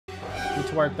He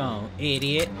twerked on.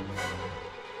 Idiot.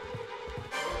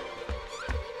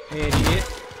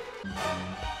 Idiot.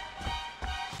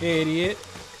 Idiot.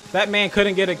 That man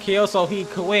couldn't get a kill, so he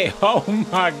quit. Oh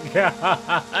my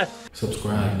god.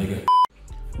 Subscribe, nigga.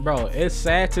 Bro, it's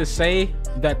sad to say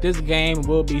that this game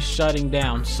will be shutting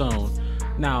down soon.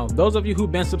 Now, those of you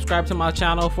who've been subscribed to my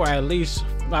channel for at least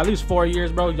 4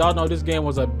 years, bro, y'all know this game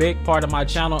was a big part of my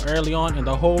channel early on in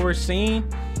the horror scene.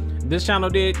 This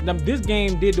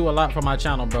game did do a lot for my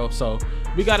channel, bro. So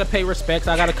we gotta pay respects.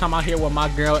 I gotta come out here with my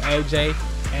girl AJ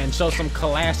and show some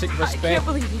classic respect. I can't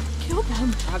believe you killed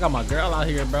him. I got my girl out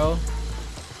here, bro.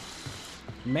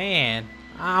 Man,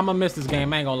 I'ma miss this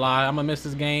game. I ain't gonna lie. I'ma miss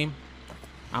this game.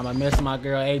 I'ma miss my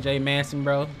girl AJ Manson,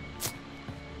 bro.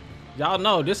 Y'all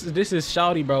know this is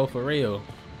shawty, bro, for real.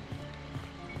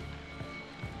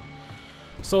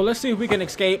 So let's see if we can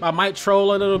escape. I might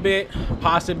troll a little bit,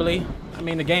 possibly. I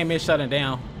mean, the game is shutting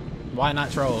down. Why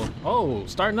not troll? Oh,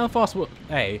 starting off also.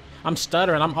 Hey, I'm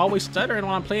stuttering. I'm always stuttering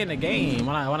when I'm playing the game.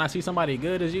 When I see somebody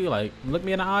good as you, like, look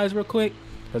me in the eyes real quick,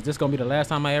 because this gonna be the last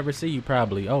time I ever see you,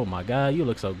 probably. Oh my god, you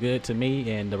look so good to me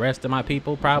and the rest of my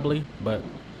people, probably. But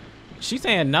she's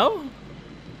saying no.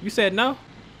 You said no.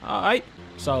 All right.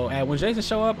 So when Jason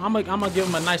show up, I'm gonna give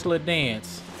him a nice little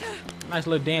dance, nice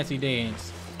little dancey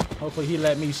dance. Hopefully he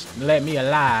let me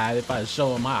alive if I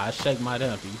show him I shake my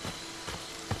dumpy.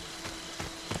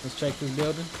 Let's check this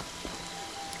building.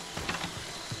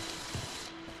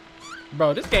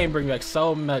 Bro, this game brings back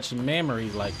so much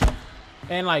memories, like,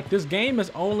 and like this game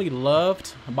is only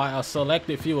loved by a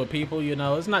selected few of people, you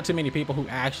know. It's not too many people who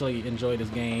actually enjoy this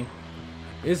game.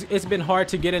 It's been hard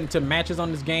to get into matches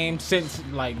on this game since,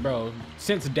 like, bro,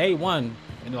 since day one,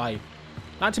 and like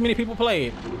not too many people play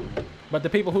it, but the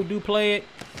people who do play it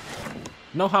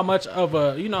know how much of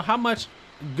a, you know, how much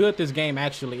good this game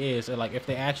actually is, and like if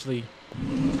they actually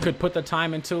could put the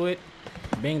time into it,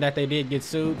 being that they did get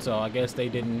sued, so I guess they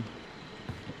didn't,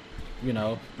 you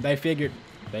know, they figured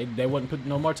they wouldn't put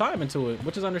no more time into it,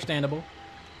 which is understandable.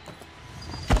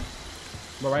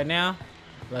 But right now,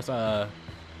 let's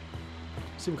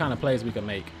see what kind of plays we can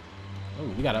make. Oh,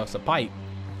 we got us a pipe.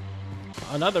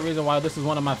 Another reason why this is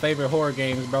one of my favorite horror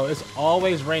games, bro, it's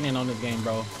always raining on this game,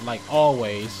 bro, like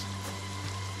always,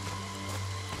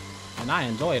 and I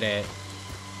enjoy that.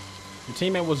 Your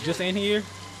teammate was just in here.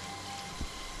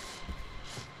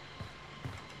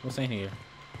 What's in here?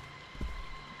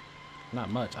 Not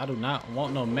much. I do not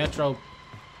want no Metro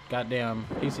goddamn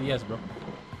PCS, bro.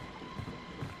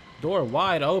 Door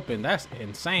wide open. That's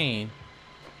insane.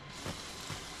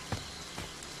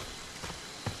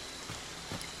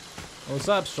 What's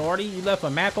up, shorty? You left a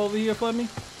map over here for me?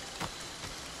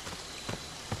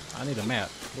 I need a map.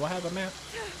 Do I have a map?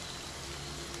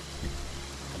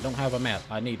 I don't have a map.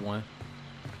 I need one.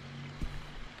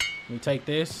 Let me take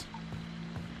this.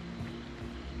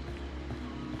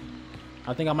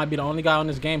 I think I might be the only guy on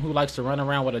this game who likes to run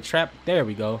around with a trap. There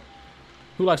we go.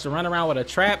 Who likes to run around with a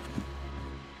trap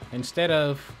instead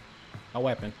of a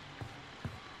weapon.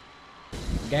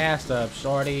 Gassed up,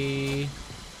 shorty.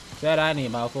 Said I need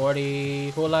about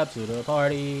 40. Pull up to the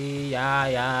party. Yeah,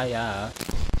 yeah, yeah.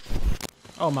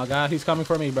 Oh my god, he's coming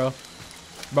for me, bro.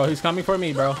 Bro, he's coming for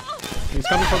me, bro. He's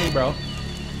coming for me, bro.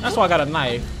 That's why I got a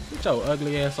knife. Get your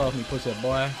ugly ass off me, pussy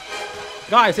boy.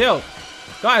 Guys, help.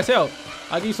 Guys, help.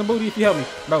 I'll give you some booty if you help me.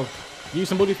 Bro, give you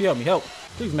some booty if you help me. Help.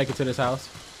 Please make it to this house.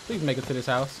 Please make it to this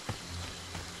house.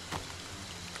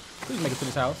 Please make it to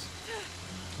this house.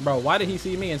 Bro, why did he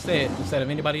see me instead of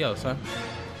anybody else, huh?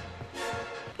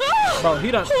 Bro,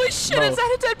 he done. Holy shit, bro, is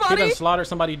that a dead body? He done slaughtered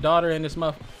somebody's daughter in this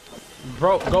muff.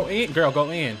 Bro, go in. Girl, go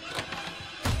in.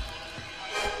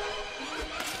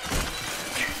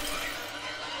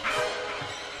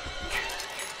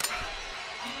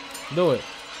 Do it.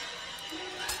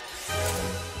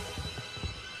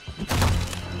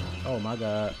 Oh my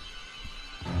god.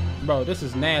 Bro, this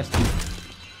is nasty.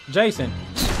 Jason.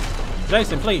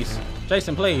 Jason, please.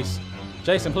 Jason, please.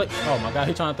 Jason, please. Oh my god,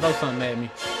 he's trying to throw something at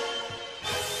me.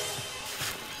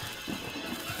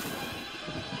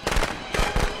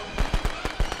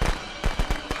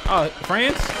 Oh,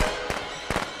 friends?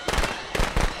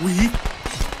 We?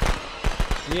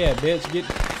 Yeah, bitch.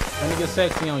 Let me get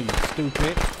sexy on you,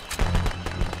 stupid.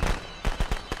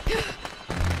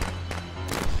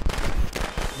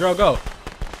 Girl, go.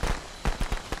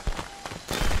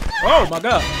 Oh my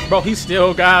god. Bro, he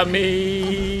still got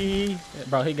me.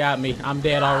 Bro, he got me. I'm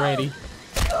dead already.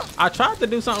 I tried to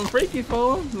do something freaky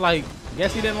for him. Like,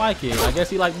 guess he didn't like it. I guess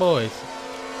he like boys.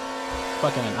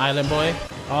 Fucking an island boy.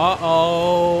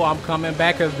 Uh-oh, I'm coming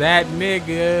back as that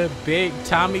nigga, Big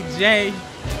Tommy J.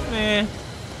 Man,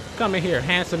 come in here,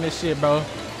 handsome as shit, bro.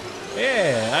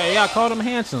 Yeah, I called him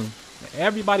handsome.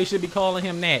 Everybody should be calling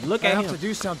him that. Look at him. I have to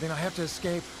do something. I have to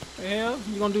escape. Yeah,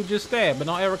 you gonna do just that, but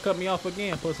don't ever cut me off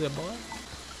again, pussy boy.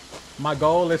 My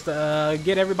goal is to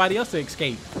get everybody else to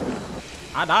escape.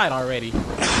 I died already.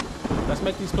 Let's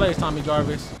make these plays, Tommy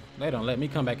Jarvis. They don't let me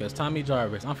come back as Tommy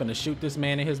Jarvis. I'm finna shoot this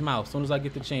man in his mouth as soon as I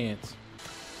get the chance.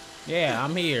 Yeah,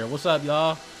 I'm here. What's up,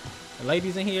 y'all?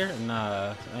 Ladies in here?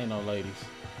 Nah, ain't no ladies.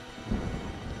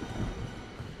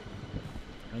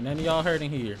 Ain't none of y'all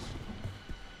hurting here.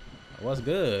 What's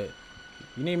good?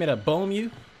 You need me to boom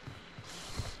you?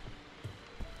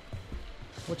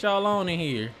 What y'all on in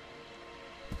here?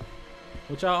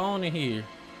 What y'all on in here?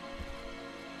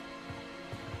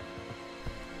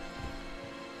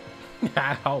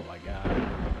 Oh my god.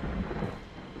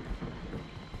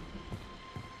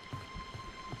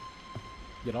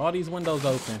 Get all these windows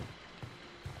open.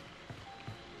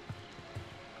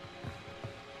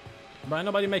 Bro, ain't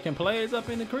nobody making plays up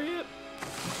in the crib?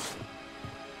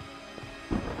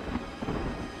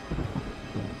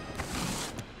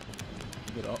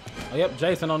 Oh, yep,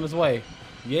 Jason on his way.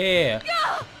 Yeah.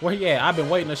 Where he at? I've been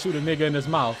waiting to shoot a nigga in his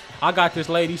mouth. I got this,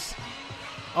 ladies.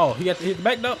 Oh, he had to hit the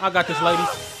back door? I got this, ladies.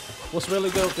 What's really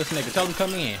good with this nigga? Tell him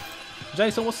come in.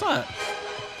 Jason, what's up?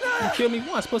 You killed me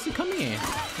once, pussy, come in.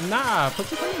 Nah,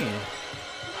 pussy, come in.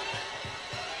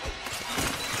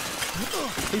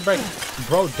 He breaking.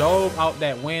 Bro dove out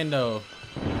that window.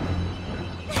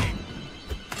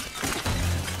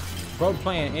 Bro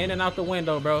playing in and out the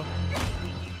window, bro.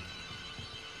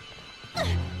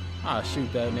 I'll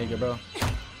shoot that nigga, bro.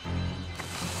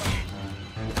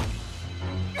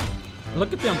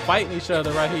 Look at them fighting each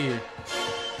other right here.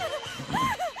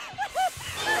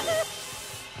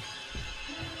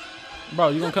 Bro,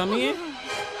 you gonna come in?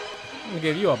 I'm gonna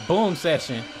give you a boom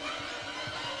session.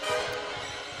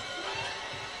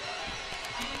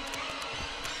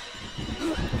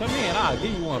 Come in, I'll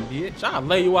give you one, bitch. I'll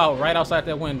lay you out right outside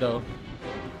that window.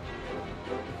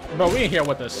 Bro, we in here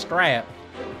with a strap.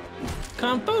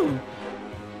 Come through.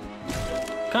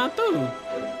 Come through.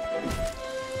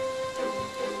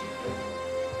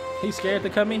 He scared to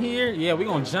come in here? Yeah, we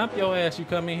gonna jump your ass, you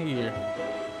come in here.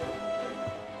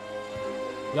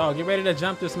 Y'all, get ready to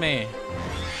jump this man.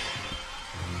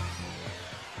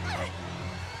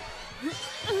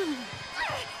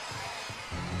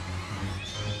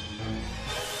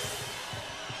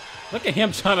 Look at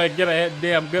him trying to get a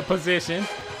damn good position.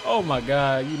 Oh my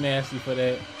god, you nasty for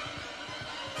that.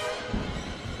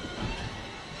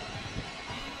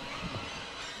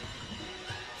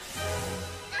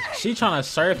 She trying to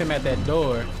serve him at that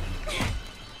door. Get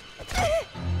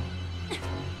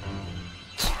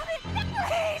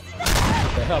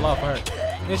the hell off her.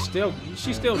 It's still,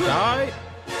 she still died?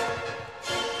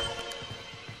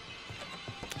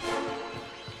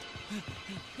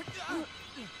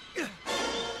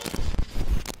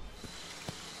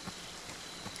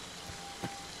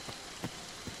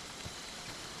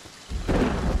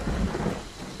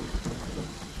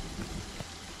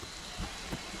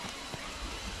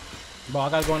 Bro, I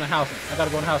gotta go in the house. I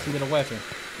gotta go in the house and get a weapon.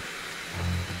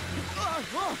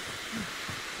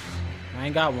 I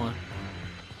ain't got one.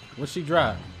 What she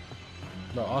drop?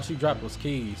 Bro, all she dropped was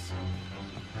keys.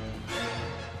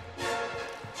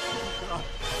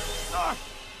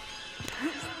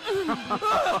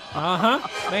 Uh-huh.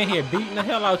 They in here beating the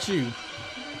hell out you.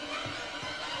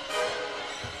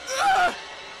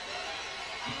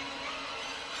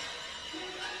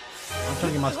 I'm trying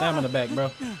to get my stamina back, bro.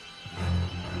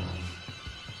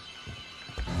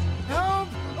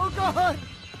 God.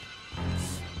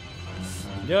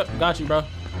 Yep, got you, bro.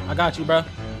 I got you, bro.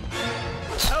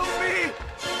 Help me!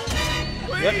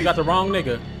 Please. Yep, you got the wrong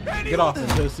nigga. Get off him,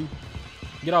 pussy.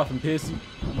 Get off him, pissy.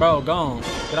 Bro, gone.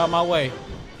 Get out my way.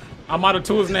 I'm out of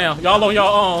tools now. Y'all on your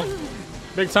own.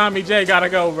 Big Tommy J gotta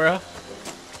go, bro.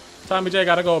 Tommy J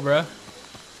gotta go, bro.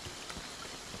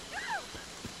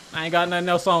 I ain't got nothing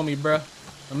else on me, bro.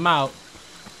 I'm out.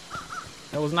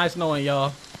 That was nice knowing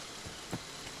y'all.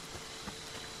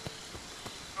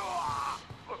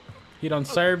 He done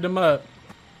served him up.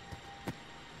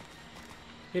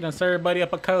 He done served buddy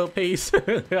up a cold piece.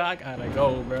 I gotta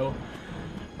go, bro.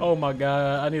 Oh my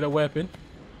god, I need a weapon.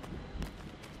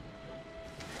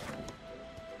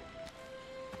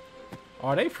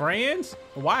 Are they friends?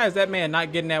 Why is that man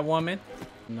not getting that woman?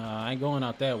 Nah, I ain't going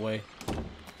out that way.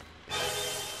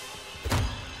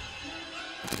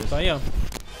 Yes, I am.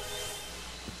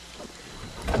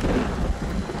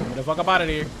 Get the fuck up out of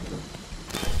here.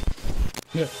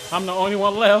 I'm the only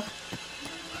one left.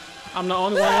 I'm the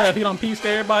only one left. He done pieced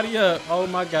everybody up. Oh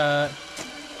my god.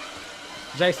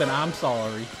 Jason, I'm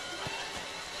sorry.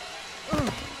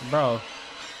 Bro.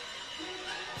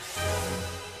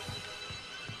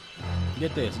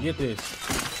 Get this. Get this.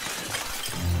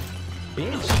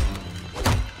 Bitch.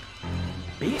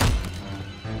 Bitch.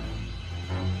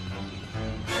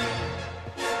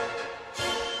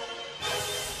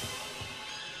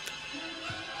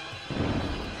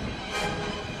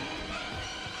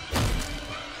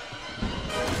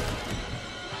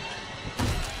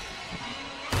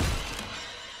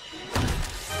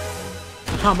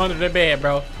 I'm under the bed,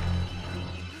 bro.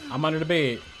 I'm under the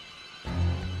bed.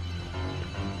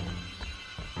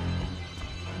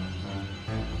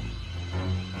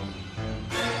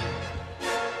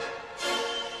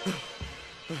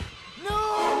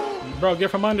 No! Bro, get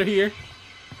from under here.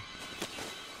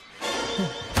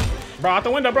 Bro, out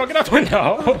the window, bro. Get out the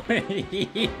window.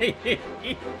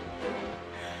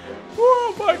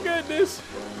 Oh my goodness.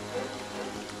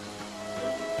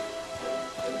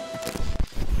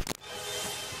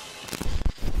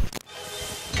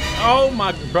 Oh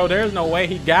my, bro, there's no way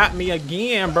he got me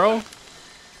again, bro.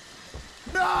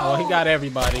 No! Oh, he got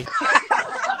everybody.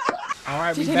 All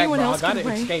right, we back, bro. I gotta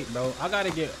escape, bro. I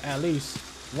gotta get at least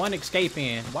one escape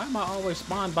in. Why am I always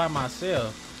spawned by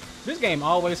myself? This game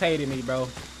always hated me, bro.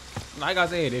 Like I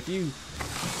said, if you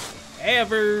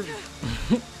ever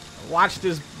watch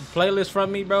this playlist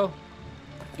from me, bro,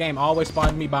 game always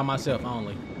spawned me by myself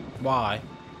only. Why?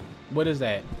 What is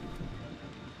that?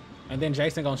 And then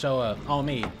Jason gonna show up on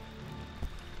me.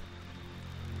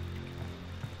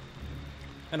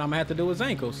 And I'm gonna have to do his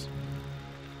ankles.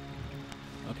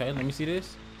 Okay, let me see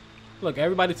this. Look,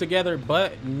 everybody together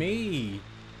but me.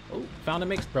 Oh, found a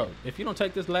mix, bro. If you don't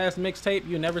take this last mixtape,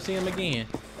 you never see him again.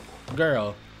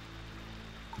 Girl.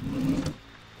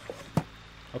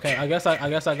 Okay, I guess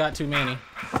I got too many.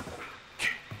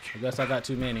 I guess I got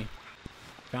too many.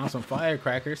 Found some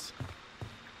firecrackers.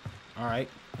 Alright.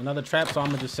 Another trap, so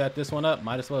I'm gonna just set this one up.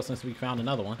 Might as well since we found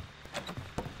another one.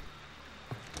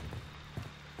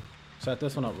 Set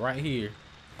this one up right here.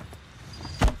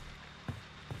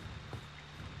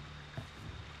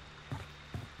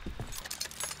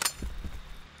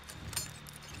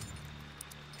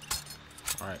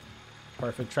 Alright.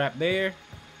 Perfect trap there.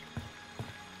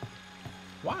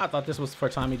 Wow, I thought this was for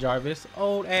Tommy Jarvis.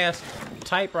 Old ass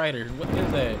typewriter. What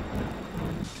is that?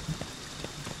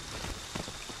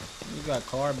 You got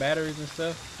car batteries and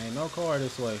stuff? Ain't no car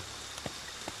this way.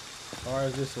 Car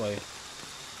is this way.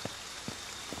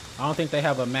 I don't think they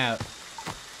have a map.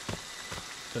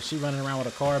 Cause she running around with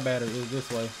a car battery is this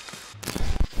way.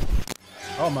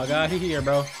 Oh my god, he here,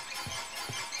 bro.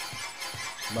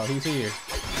 Bro, he's here.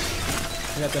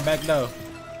 He at the back door.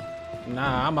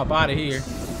 Nah, I'm up out of here.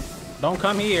 Don't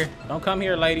come here. Don't come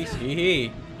here, ladies. He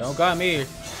here. Don't come here.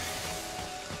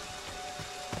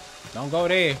 Don't go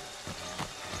there.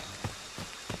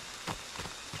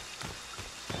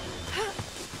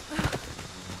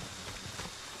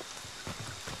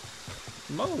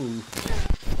 Move.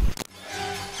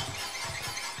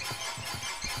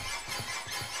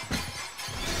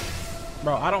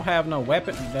 Bro, I don't have no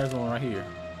weapon. There's one right here.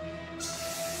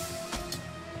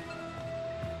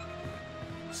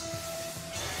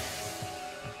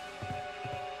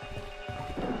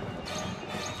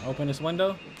 Open this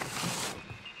window.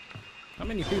 How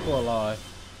many people are alive?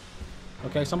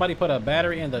 Okay, somebody put a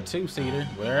battery in the two-seater,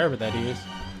 wherever that is.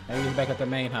 Maybe he's back at the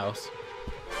main house.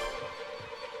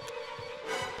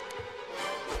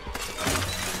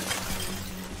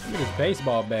 Look at this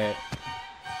baseball bat.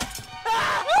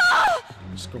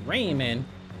 Screaming.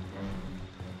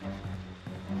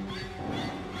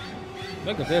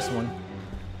 Look at this one.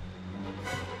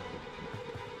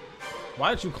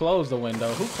 Why did you close the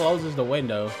window? Who closes the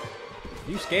window?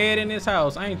 You scared in this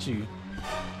house, ain't you?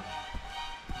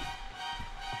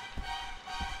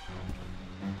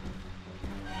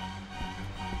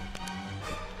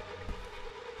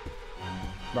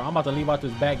 Bro, I'm about to leave out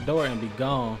this back door and be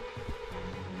gone.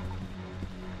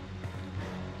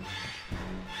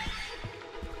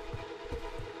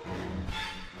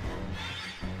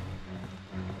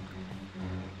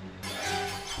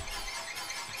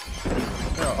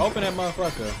 Bro, open that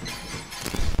motherfucker.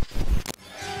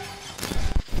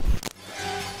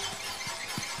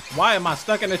 Why am I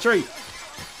stuck in the tree?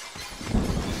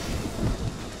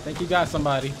 Think you got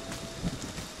somebody.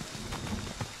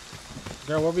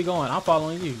 Girl, where we going? I'm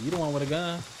following you. You the one with a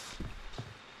gun.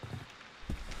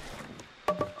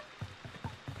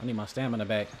 I need my stamina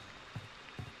back.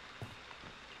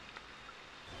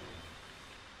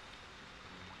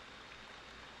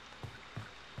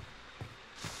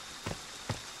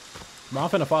 Bro, I'm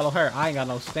finna follow her. I ain't got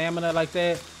no stamina like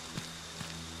that.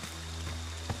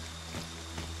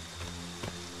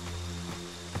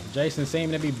 Jason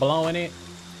seemed to be blowing it.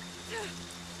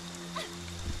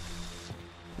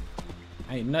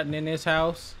 Ain't nothing in this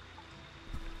house.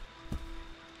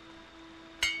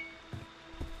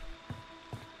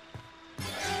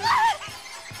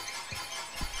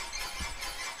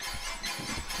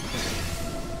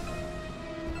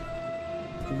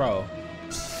 Bro,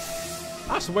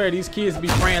 I swear these kids be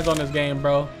friends on this game,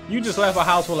 bro. You just left a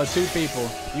house full of 2 people.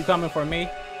 You coming for me?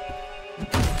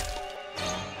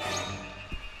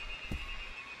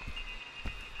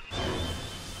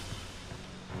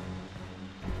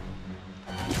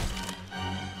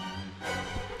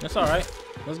 That's all right.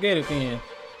 Let's get it then.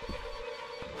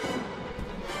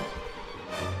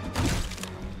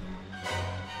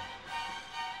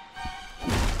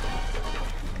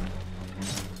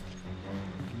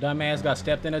 Dumbass got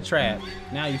stepped in a trap.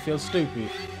 Now you feel stupid.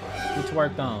 You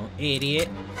twerked on, idiot.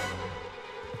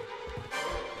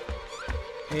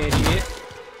 Idiot.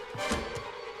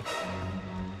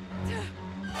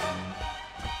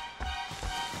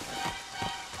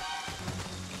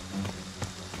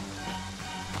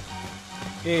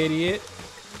 Idiot.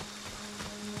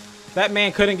 That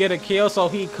man couldn't get a kill, so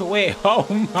he quit. Oh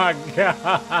my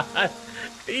god.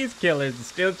 These killers are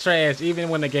still trash even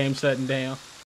when the game's shutting down.